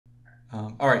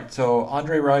All right, so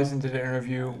Andre Rison did an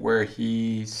interview where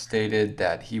he stated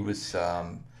that he was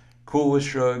cool with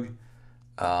Suge,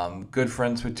 good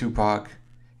friends with Tupac.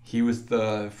 He was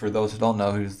for those who don't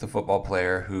know, he was the football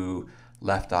player who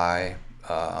Left Eye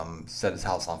set his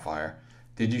house on fire.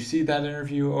 Did you see that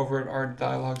interview over at Art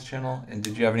Dialogues channel? And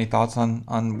did you have any thoughts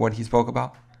on what he spoke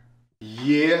about?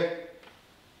 Yeah.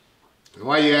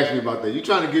 Why you asking me about that? You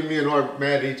trying to get me and Art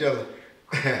mad at each other?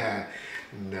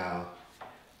 No.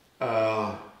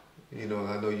 I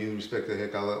know you respect the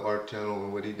heck out of Art channel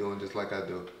and what he doing just like I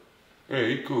do.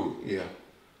 Hey, he cool. Yeah.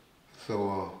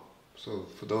 So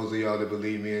for those of y'all that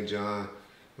believe me and John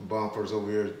and Bumpers over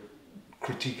here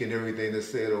critiquing everything that's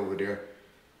said over there,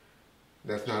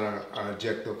 that's not our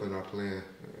objective and our plan,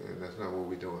 and that's not what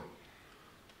we're doing.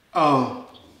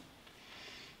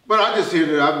 But I just hear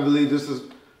that I believe this is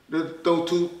throw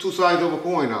two sides of a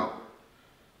coin out.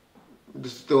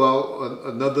 Just throw out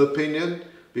another opinion,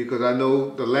 because I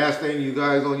know the last thing you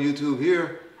guys on YouTube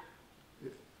hear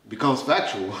becomes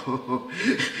factual.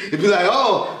 It'd be like,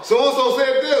 oh, so-and-so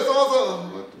said this,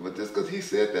 so-and-so. But just because he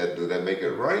said that, do that make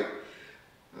it right?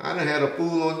 I done had a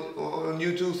fool on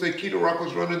YouTube say Keto Rock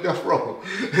was running Death Row,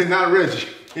 and not Reggie.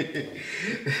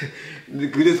 Just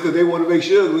because they want to make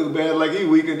sure look bad like he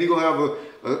weak, and he gonna have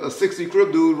a 60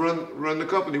 crib dude run the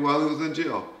company while he was in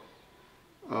jail.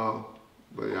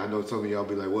 But I know some of y'all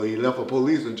be like, well, he left a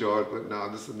police in charge, but nah,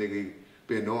 this is a nigga he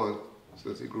been on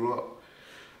since he grew up.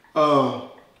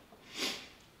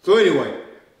 So anyway,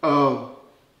 all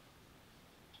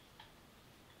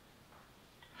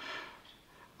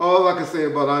I can say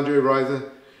about Andre Rison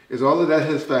is all of that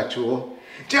is factual.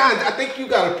 John, I think you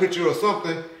got a picture or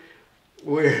something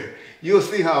where you'll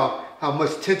see how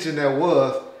much tension that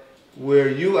was. Where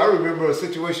I remember a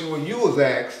situation where you was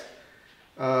asked,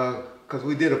 because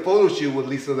we did a photo shoot with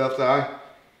Lisa Left Eye,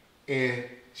 and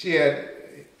she had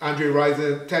Andre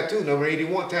Rison tattoo, number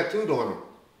 81 tattooed on her.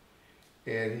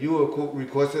 And you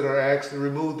requested or asked to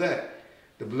remove that,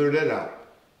 to blur that out.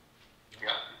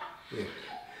 Yeah.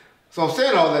 So I'm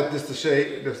saying all that just to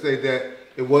say that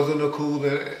it wasn't a cool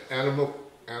animal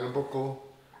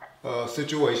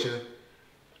situation.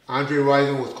 Andre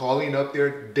Rison was calling up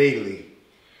there daily,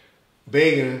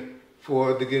 begging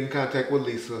to get in contact with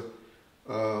Lisa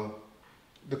to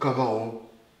come home.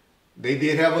 They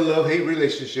did have a love-hate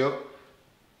relationship.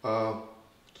 So,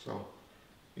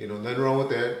 nothing wrong with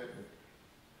that.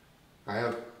 I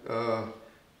have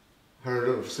heard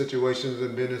of situations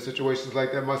and been in situations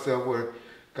like that myself where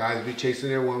guys be chasing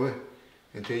their woman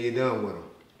until you're done with them.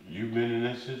 You been in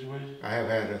that situation? I have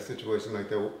had a situation like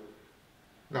that,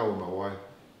 not with my wife.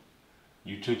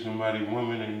 You took somebody's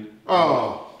woman and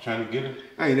trying to get her?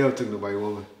 I ain't never took nobody's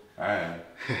woman. I have.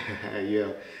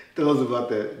 Yeah. Tell us about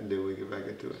that and then we get back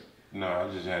into it. No, I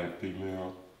just had a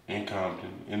female in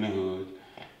Compton, in the hood.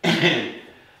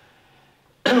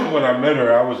 When I met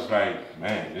her, I was like,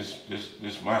 man, this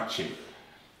my chick.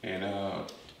 And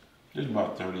this was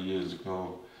about 30 years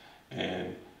ago.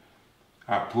 And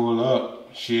I pull up,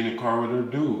 she in the car with her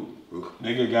dude.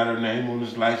 Nigga got her name on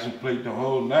his license plate the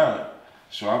whole nine.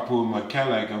 So I pulled my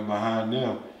Cadillac up behind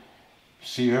them,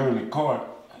 see her in the car.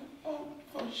 Oh, what the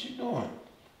fuck is she doing?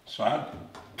 So I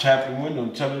tapped the window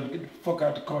and tell her to get the fuck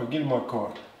out the car, get in my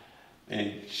car.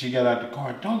 And she got out the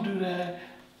car, don't do that.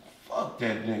 Fuck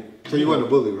that nigga. So you wasn't a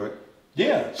bully, right?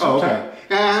 Yeah, oh, okay.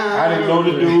 I didn't know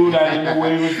the dude, I didn't know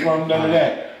where he was from, none of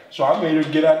that. So I made her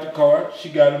get out the car, she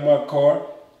got in my car.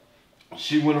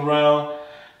 She went around,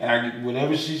 and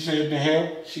whatever she said to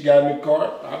him, she got in the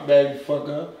car, I bagged the fuck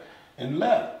up and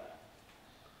left.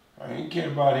 I didn't care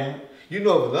about him. You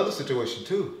know of another situation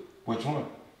too. Which one?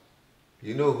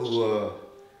 You know who,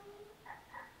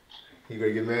 you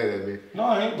gonna get mad at me. No,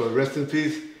 I ain't. But rest in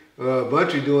peace,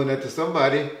 Buntry doing that to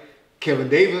somebody. Kevin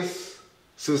Davis'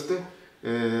 sister,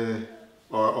 Buntry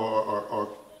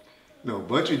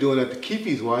doing that to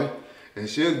Keefe's wife, and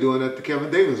Suge doing that to Kevin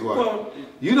Davis' wife. Well,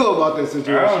 you know about that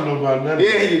situation. I don't know about nothing.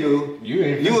 Yeah, you do.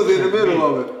 You was in the middle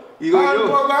of it. I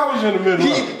was in the middle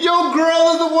of it. Your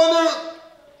girl is the one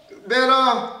that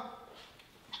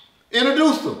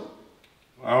introduced him.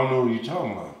 I don't know what you're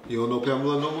talking about. You don't know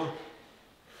Pamela no more?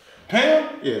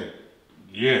 Pam? Yeah.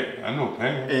 Yeah, I know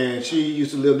Pam. And she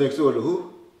used to live next door to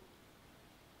who?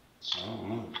 I don't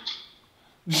know.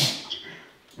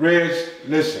 Reg,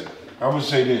 listen, I'm gonna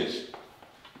say this.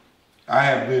 I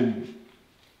have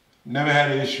never had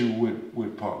an issue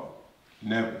with Paul.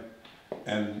 Never.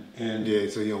 And yeah,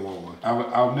 so you don't want one.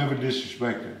 I'll never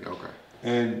disrespect her. Okay.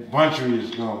 And Buntry is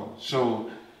gone.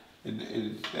 So no,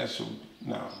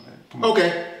 man. Come on.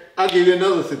 Okay, I'll give you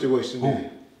another situation. Who?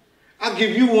 I'll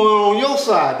give you one on your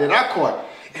side that I caught.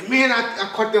 And man, I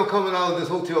caught them coming out of this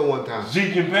hotel one time.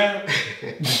 Zeke and Pam?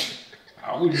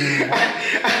 I wouldn't even I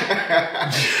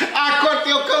caught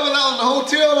them coming out of the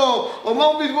hotel on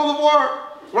Long Beach Boulevard,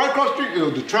 right across the street. It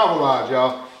was the Travel Lodge,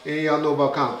 y'all. And y'all know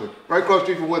about Compton. Right across the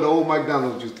street from where the old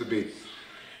McDonald's used to be.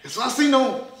 And so I seen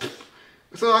them.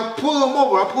 So I pulled them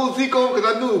over. I pulled Zeke over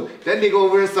because I knew that nigga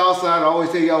over in Southside. I always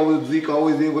say y'all with Zeke,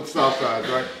 always in with the Southside,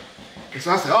 right? And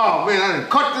so I said, oh man, I done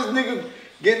caught this nigga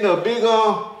getting a big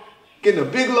load,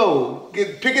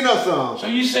 picking up some. So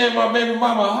you saying my baby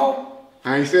mama a hoe?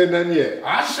 I ain't said nothing yet.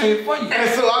 I say it for you. And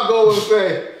so I go and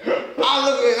say,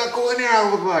 I go in there, I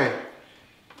was like,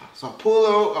 so I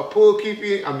pull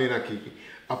Keefe, I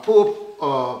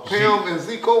pull Pam and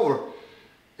Zeke over.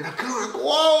 And I come, I go,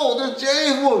 whoa, this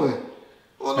James woman.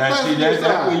 On the that's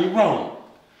where you wrong.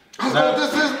 I go,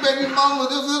 this is baby mama,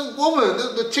 this is woman. This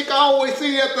is the chick I always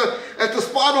see at the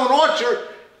spot on Orchard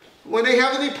when they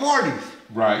have any parties.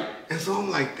 Right. And so I'm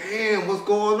like, damn, what's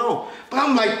going on? But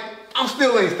I'm like, I'm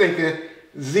still ain't thinking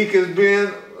Zeke is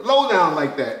being low down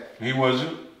like that. He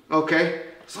wasn't. Okay.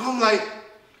 So I'm like,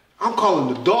 I'm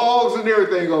calling the dogs and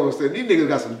everything over. Saying these niggas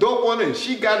got some dope on it and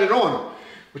she got it on them.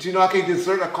 But you know, I can't just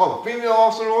I call a female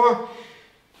officer on.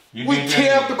 We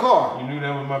tear up the car. You knew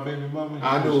that was my baby mama?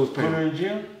 I knew it was Pam. Put her in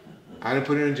jail? I didn't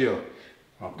put her in jail.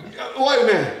 Okay. Wait a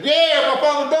minute. Yeah, if I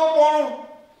found the dope on them,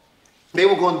 they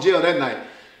were going to jail that night.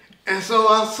 And so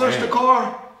I searched the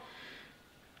car.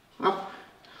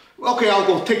 Okay, I was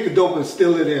going to take the dope and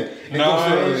steal it in. No,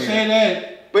 I didn't say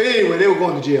that. But anyway, they were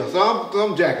going to jail. So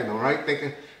I'm jacking them, right?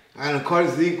 Thinking, I done caught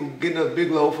Zeke getting a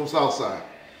big load from Southside.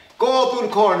 Go all through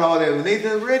the car and all that. And they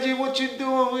said, Reggie, what you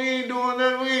doing? We ain't doing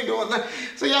nothing. We ain't doing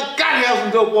nothing. So y'all got to have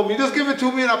some dope on me. Just give it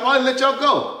to me and I'll probably let y'all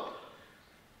go.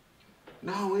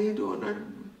 No, we ain't doing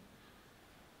nothing.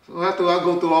 So after I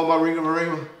go through all my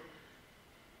ringa,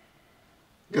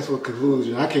 guess what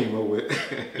conclusion I came up with?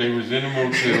 They was in a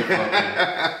motel.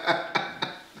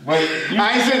 But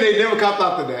I ain't saying they never copped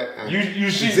out to that.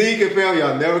 You see Zeke and Pam,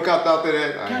 y'all never copped out to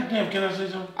that. Goddamn, can I say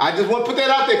something? I just want to put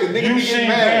that out there because niggas be getting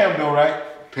mad. Pam though, right?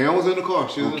 Pam was in the car.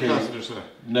 She was in the passenger side.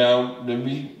 Now let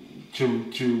me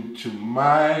to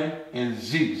my and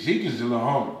Zeke. Zeke is a little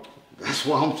homie. That's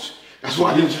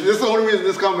why this is the only reason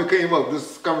this comment came up.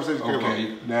 This conversation came up.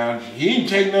 Okay, now he didn't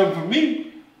take nothing from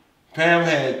me. Pam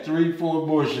had 3-4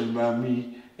 abortions by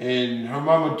me, and her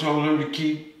mama told her to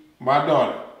keep my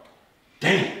daughter.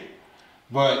 Damn.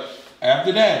 But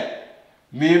after that,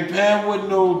 me and Pam wasn't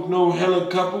no hella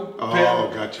couple.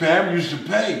 Gotcha. Pam used to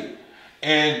pay.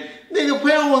 And nigga,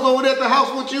 Pam was over there at the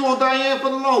house with you on Diane for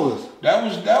the longest. that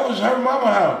was her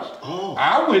mama house. Oh.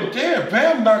 I went there.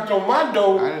 Pam knocked on my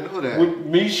door. I didn't know that. With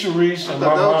me, Sharice, and my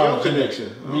that was mom. your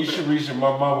connection. Me, Sharice, and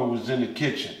my mama was in the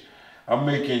kitchen. I'm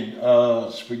making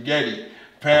spaghetti.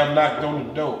 Pam knocked on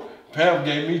the door. Pam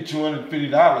gave me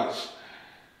 $250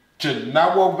 to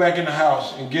not walk back in the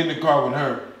house and get in the car with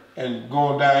her and go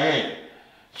on Diane.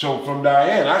 So from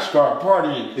Diane, I started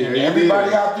partying. Yeah, and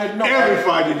everybody out there knows. Every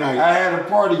Friday night. I had a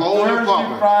party All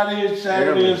Thursday, Friday, and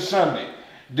Saturday, and Sunday.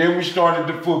 Then we started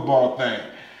the football thing.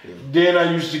 Yeah. Then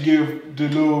I used to give the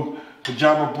little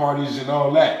pajama parties and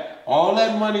all that. All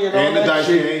that money and all that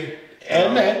shit.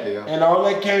 And and all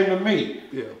that came to me.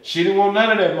 Yeah. She didn't want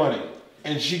none of that money.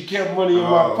 And she kept money in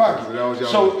my pocket.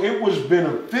 So it was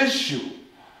beneficial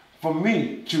for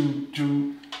me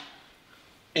to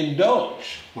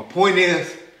indulge. My point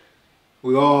is,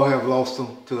 we all have lost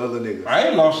them to other niggas. I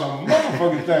ain't lost some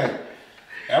motherfucking thing.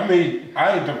 I mean,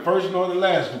 I ain't the first nor the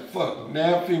last to fuck.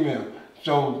 Now female.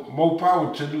 So more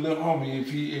power to the little homie.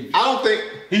 If I don't think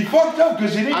he fucked up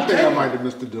because he didn't. I think I might have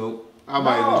missed the dope. I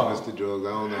might have missed the drugs. I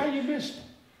don't know. How you missed it?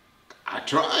 I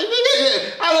tried. A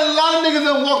lot of niggas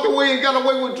that walked away and got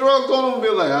away with drugs on them. Be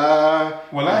like,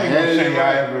 Well, I ain't gonna say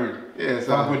I ever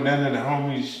fuck with none of the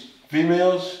homies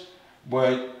females,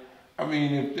 but I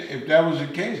mean, if that was the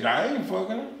case, I ain't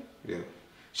fucking them. Yeah.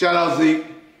 Shout out Zeke.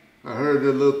 I heard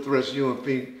the little threats you and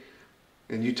Fink,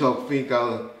 and you talk Fink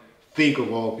out of Fink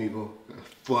of all people.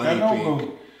 Funny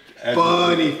Fink.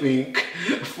 Funny Fink.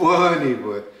 Funny,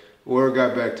 but word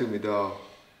got back to me, dog.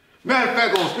 Matter of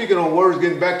fact, on speaking on words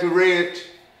getting back to Reg,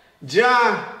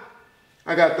 John,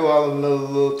 I got to throw out another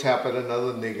little tap at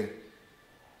another nigga.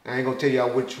 I ain't gonna tell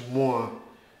y'all which one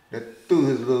that threw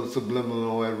his little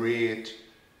subliminal at Reg.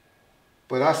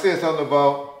 But I said something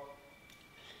about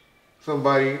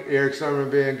somebody, Eric Sermon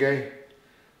being gay.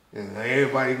 And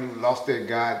everybody lost their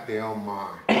goddamn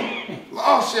mind.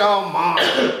 Lost y'all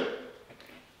mind.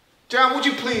 John, would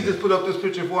you please just put up this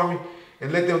picture for me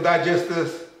and let them digest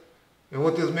this and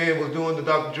what this man was doing to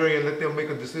Dr. Dre and let them make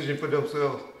a decision for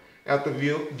themselves after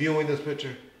viewing this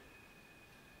picture?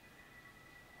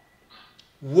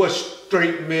 What's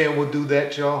straight man will do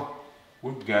that, y'all?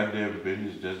 What goddamn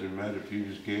business doesn't matter if he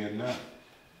was gay or not?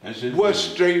 That's his What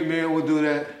business. straight man will do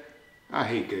that? I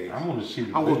hate gays. I want to see the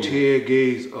I'm gonna video. tear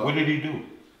gays up. What did he do?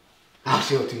 I'll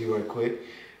show it to you right quick.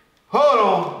 Hold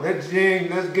on. Let's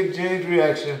get James'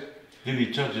 reaction. Did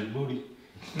he touch his booty?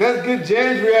 Let's get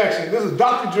James' reaction. This is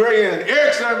Dr. Dre and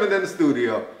Eric Sermon in the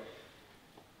studio.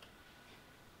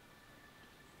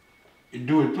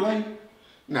 Do it play?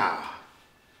 Nah.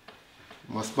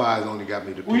 My spies only got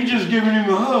me the We picture. just giving him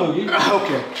a hug.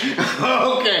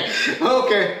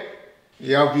 Okay.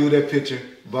 Y'all view that picture.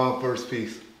 Bomb first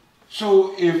piece.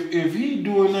 So if he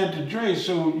doing that to Dre,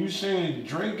 so you saying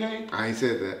Dre gay? I ain't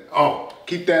said that. Oh,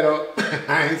 keep that up.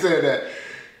 I ain't said that.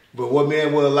 But what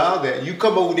man will allow that? You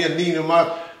come over there leaning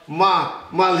my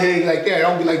leg like that.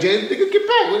 Don't be like, James, nigga, get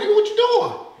back. Nigga, what you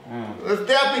doing? Let's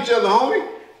dap each other, homie.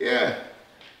 Yeah.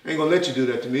 Ain't gonna let you do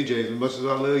that to me, James, as much as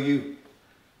I love you.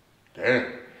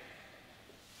 Damn.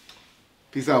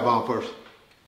 Peace out, Bomb first.